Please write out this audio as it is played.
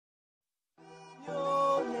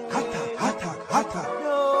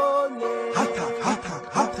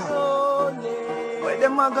Where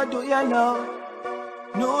them a go do ya now?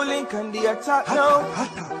 NEWLINK and the attack now.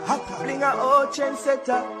 Bring a old chain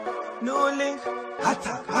setter. NEWLINK.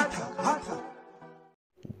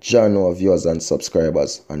 Journal viewers and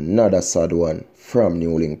subscribers, another sad one from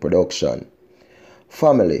NEWLINK production.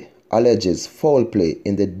 Family alleges foul play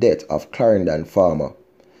in the death of CLAREND0N farmer.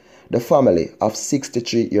 The family of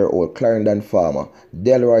 63-year-old CLAREND0N farmer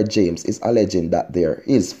Delroy James is alleging that there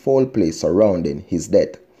is foul play surrounding his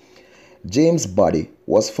death. James' body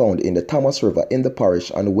was found in the Thomas River in the parish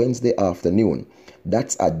on Wednesday afternoon.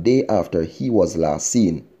 That's a day after he was last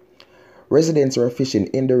seen. Residents were fishing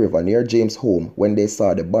in the river near James' home when they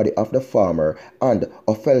saw the body of the farmer and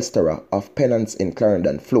upholsterer of Penance in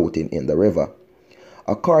CLAREND0N floating in the river.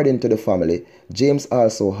 According to the family, James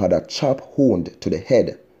also had a chop wound to the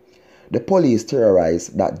head. The police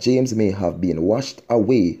theorized that James may have been washed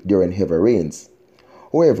away during heavy rains.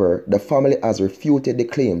 However, the family has refuted the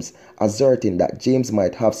claims, asserting that James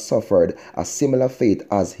might have suffered a similar fate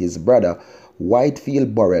as his brother,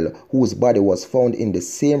 Whitefield Burrell, whose body was found in the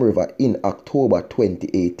same river in October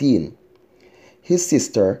 2018. His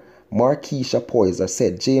sister, Markeisha Poyser,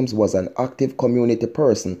 said James was an active community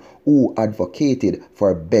person who advocated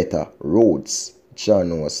for better roads.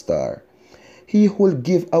 Journal Star. He would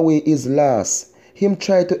give away his last. Him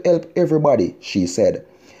try to help everybody, she said.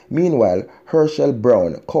 Meanwhile, Herschel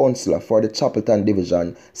Brown, councillor for the Chapelton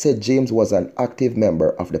Division, said James was an active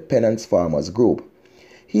member of the Penance Farmers Group.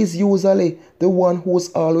 He's usually the one who's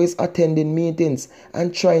always attending meetings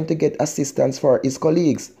and trying to get assistance for his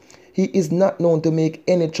colleagues. He is not known to make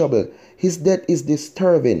any trouble. His death is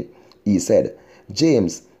disturbing, he said.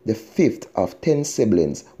 James, the fifth of 10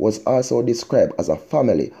 siblings, was also described as a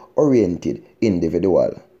family-oriented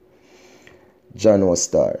individual. Journal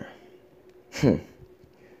Star.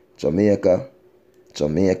 Jamaica.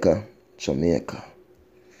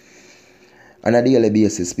 On a daily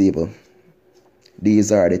basis, people,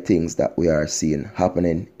 these are the things that we are seeing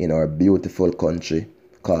happening in our beautiful country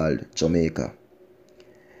called Jamaica.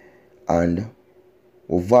 And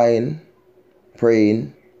we're vying,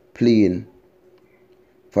 praying, pleading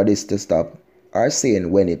for this to stop, or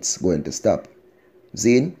saying when it's going to stop.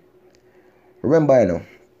 Zine, remember,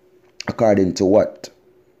 according to what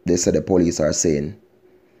they said the police are saying,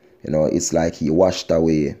 it's like he washed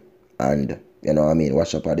away and,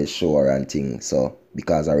 washed up at the shore and things, so,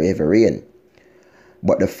 because of heavy rain.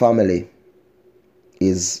 But the family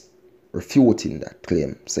is refuting that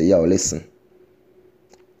claim. So, listen.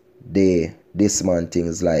 This man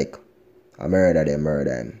things like a murder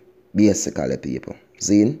him. Basically, people.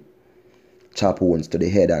 See? Chop wounds to the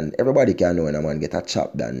head, and everybody can know when a man get a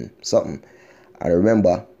chop done something. I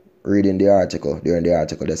remember reading the article, during the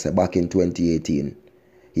article, they said back in 2018,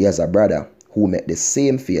 he has a brother who met the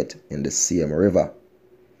same fate in the same river.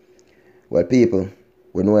 Well, people,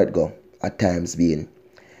 we know it go at times being,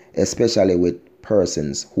 especially with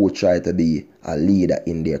persons who try to be a leader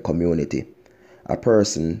in their community. A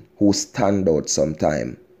person who stand out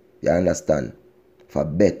sometime, you understand, for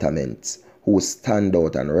betterment, who stand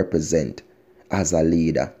out and represent as a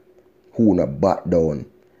leader, who not back down.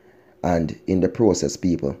 And in the process,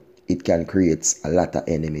 people, it can create a lot of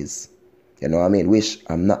enemies. Which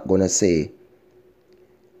I'm not going to say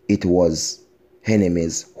it was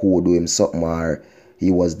enemies who do him something or he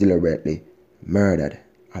was deliberately murdered.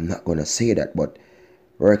 I'm not going to say that, but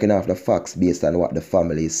working off the facts based on what the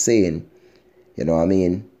family is saying,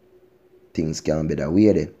 things can be that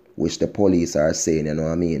way, which the police are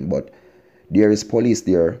saying, but there is police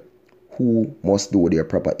there who must do their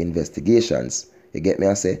proper investigations. You get me?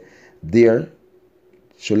 I say, there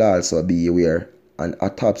should also be where an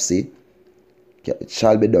autopsy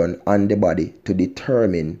shall be done on the body to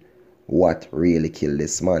determine what really killed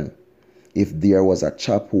this man. If there was a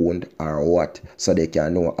chop wound or what, so they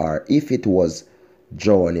can know, or if it was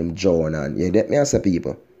drown. And you get me as a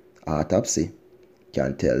people, autopsy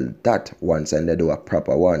can tell that once and they do a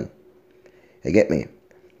proper one. You get me?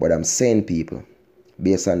 But I'm saying, people,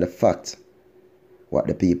 based on the fact what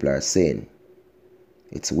the people are saying,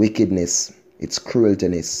 it's wickedness, it's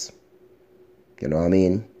crueltiness.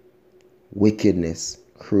 Wickedness,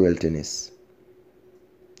 crueltiness.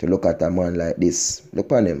 To look at a man like this, look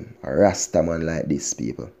on him, a Rasta man like this,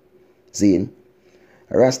 people. See,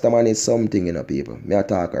 a Rasta man is something, people. Me I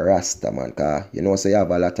talk a Rasta man, cause so you have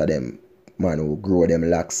a lot of them man who grow them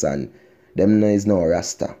locks and them is no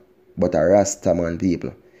Rasta. But a Rasta man,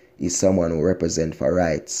 people, is someone who represent for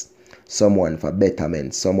rights, someone for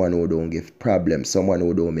betterment, someone who don't give problems, someone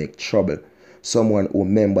who don't make trouble, someone who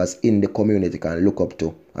members in the community can look up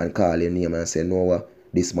to and call your name and say, no,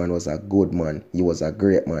 This man was a good man. He was a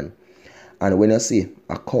great man. And when you see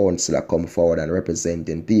a councillor come forward and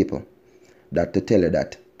representing people, that to tell you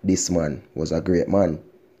that this man was a great man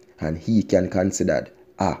and he can considered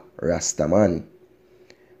a Rasta man.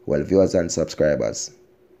 Well, viewers and subscribers,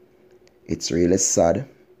 it's really sad.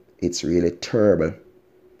 It's really terrible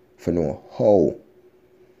to know how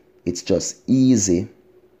it's just easy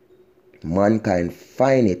mankind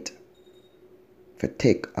find it to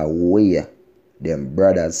take away them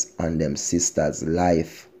brothers and them sisters'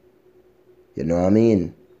 life. You know what I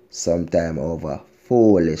mean? Sometime over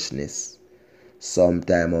foolishness,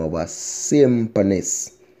 sometime over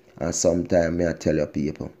simpleness, and sometime me I tell you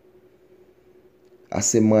people, I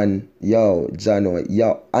say man, yo, Jano,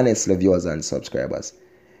 yo, honestly viewers and subscribers,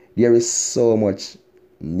 there is so much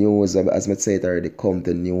news, as I said already, come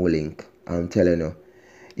to NEWLINK. I'm telling you,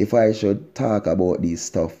 if I should talk about this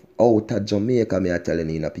stuff out of Jamaica, me I telling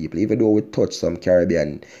you people, even though we touch some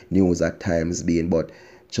Caribbean news at times being, but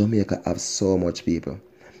Jamaica have so much people.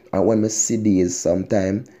 And when we see these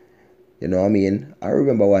sometime, you know what I mean, I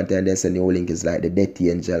remember one time they said NEWLINK is like the death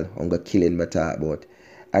angel, I'm gonna killing me talk about.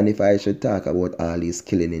 And if I should talk about all these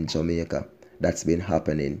killing in Jamaica that's been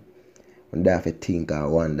happening, and I have to think and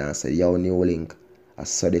wonder and say, yo, NEWLINK, I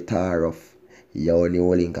saw the tar rough. Yo,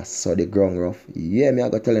 NEWLINK, I saw the ground rough. Yeah, me I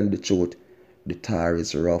got telling the truth. The tar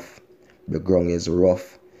is rough. The ground is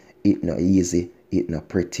rough. It not easy. It not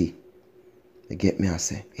pretty. You get me? I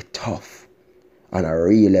say, it tough. On a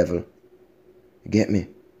real level. You get me?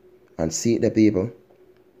 And see the people.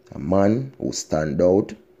 A man who stand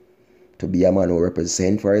out to be a man who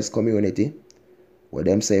represent for his community. Where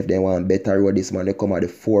them say if they want better road, this man they come at the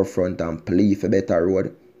forefront and plead for better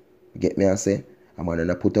road. You get me? I say, a man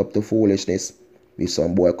gonna put up to foolishness. If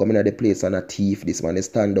some boy coming at the place and a thief, this man is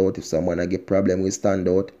stand out. If someone a get problem, we stand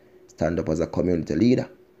out. Stand up as a community leader.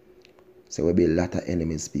 So will be a lot of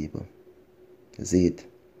enemies, people. Is it?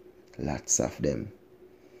 Lots of them.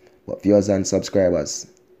 But viewers and subscribers,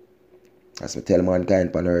 as we tell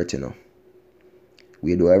mankind on earth, you know,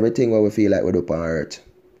 we do everything what we feel like we do on earth.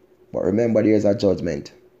 But remember, there's a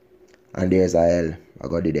judgment. And there's a hell. I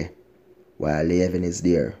got it there. While living is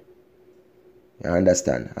there. You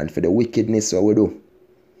understand? And for the wickedness what we do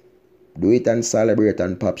it and celebrate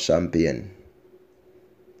and pop champagne.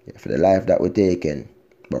 Yeah, for the life that we're taking.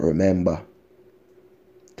 But remember,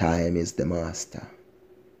 time is the master.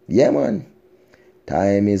 Yeah, man.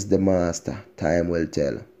 Time is the master. Time will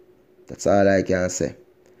tell. That's all I can say.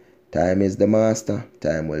 Time is the master.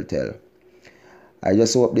 Time will tell. I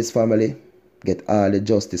just hope this family get all the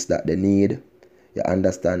justice that they need. You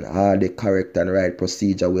understand? All the correct and right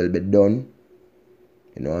procedure will be done.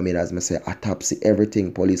 You know what I mean? As I say, autopsy,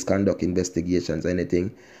 everything, police conduct investigations,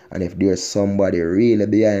 anything. And if there's somebody really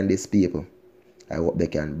behind these people, I hope they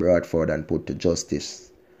can be brought forward and put to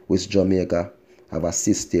justice. Which Jamaica have a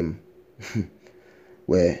system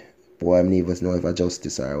where boy I'm never know if a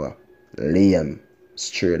justice or what. Lame,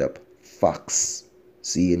 straight up, facts,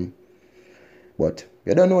 seeing. But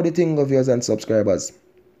you don't know the thing of yours and subscribers.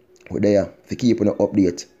 We're there for keeping an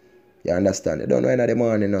update. You understand? You don't know in the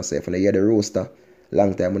morning, no, say, if you hear the rooster.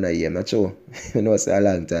 Long time when I hear, I'm not sure. You know, say a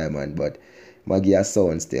long time, man, but Maggie has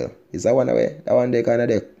sound still. Is that one away? That one they kind of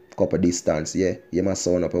the couple distance, yeah. You must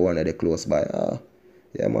sound up one of the close by.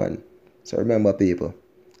 Yeah, man. So remember, people,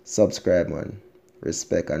 subscribe, man.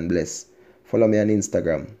 Respect and bless. Follow me on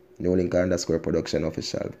Instagram, NEWLINK_production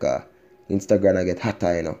official. Because Instagram I get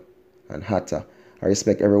hotter, you know, and hotter. I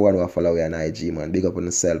respect everyone who follow me on IG, man. Big up on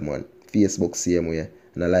yourself, man. Facebook, same way.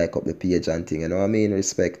 And I like up the page and thing, you know what I mean?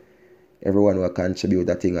 Respect everyone who contribute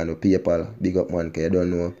that thing on the PayPal. Big up, man, because you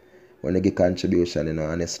don't know when you get contribution, you know,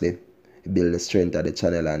 honestly, it build the strength of the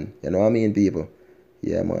channel, and you know what I mean, people?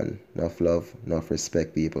 Yeah, man, enough love, enough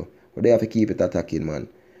respect, people. But they have to keep it attacking, man.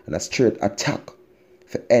 And a straight attack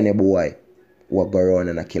for any boy who go around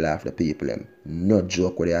and kill half the people, them. No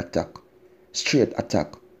joke with the attack. Straight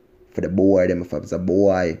attack for the boy, them. If it's a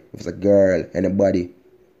boy, if it's a girl, anybody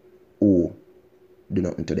who do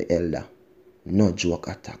nothing to the elder. No joke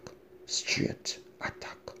attack. Straight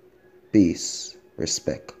attack. Peace,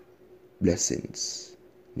 respect, blessings.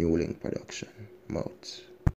 NEWLINK production. I'm out.